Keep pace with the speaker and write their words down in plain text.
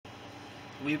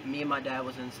me and my dad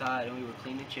was inside and we were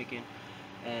cleaning chicken,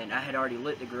 and I had already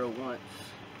lit the grill once,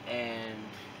 and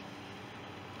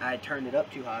I had turned it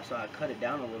up too high, so I cut it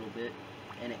down a little bit,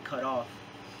 and it cut off.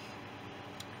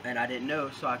 And I didn't know,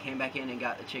 so I came back in and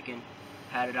got the chicken,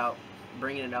 had it out,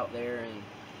 bringing it out there, and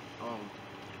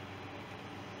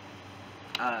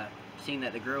I seen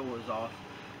that the grill was off,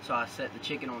 so I set the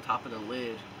chicken on top of the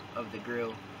lid of the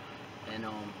grill, and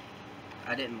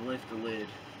I didn't lift the lid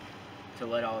to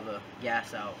let all the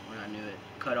gas out when I knew it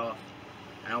cut off,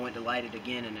 and I went to light it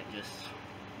again and it just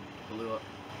blew up.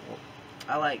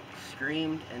 I like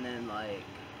screamed, and then like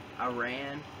I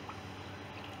ran,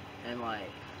 and like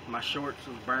my shorts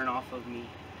was burned off of me,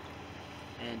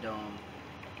 and You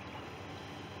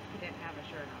didn't have a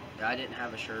shirt on. I didn't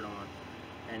have a shirt on,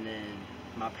 and then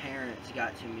my parents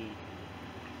got to me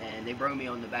and they brought me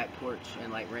on the back porch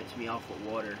and like rinsed me off with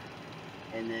water,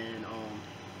 and then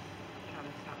Trying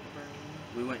to stop the burn.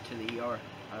 we went to the ER.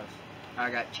 I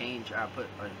got changed. I put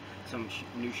some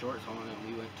new shorts on, and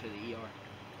we went to the ER.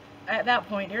 At that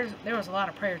point, there was a lot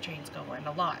of prayer chains going,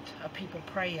 a lot of people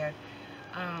praying,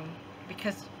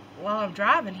 because while I'm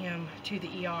driving him to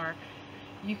the ER,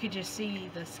 you could just see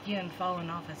the skin falling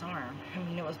off his arm. I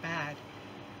mean, it was bad.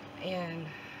 And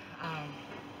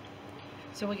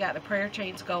so we got the prayer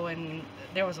chains going.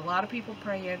 There was a lot of people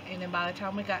praying, and then by the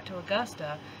time we got to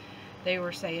Augusta, they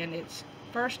were saying it's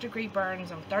first-degree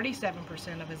burns on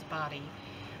 37% of his body,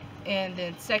 and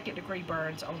then second-degree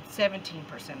burns on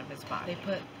 17% of his body. They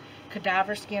put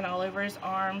cadaver skin all over his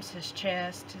arms, his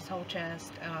chest, his whole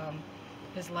chest,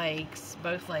 his legs,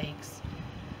 both legs.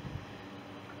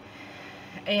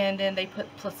 And then they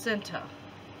put placenta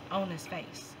on his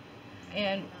face.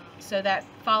 And so that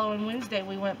following Wednesday,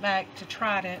 we went back to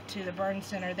Trident, to the burn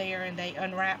center there, and they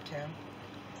unwrapped him.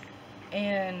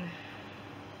 And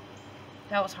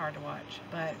that was hard to watch,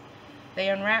 but they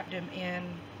unwrapped him in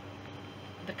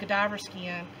the cadaver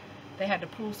skin. They had to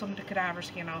pull some of the cadaver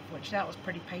skin off, which that was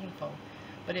pretty painful.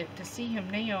 But to see him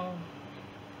now,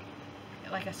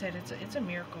 like I said, it's a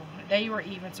miracle. They were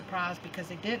even surprised because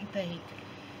they didn't think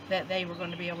that they were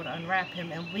going to be able to unwrap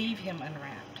him and leave him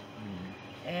unwrapped.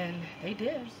 And they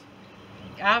did.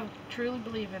 I truly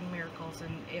believe in miracles,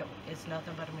 and it's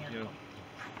nothing but a miracle.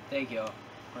 Thank y'all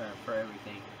for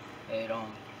everything. It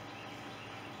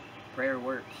prayer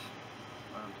works.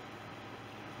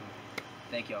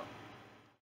 Thank y'all.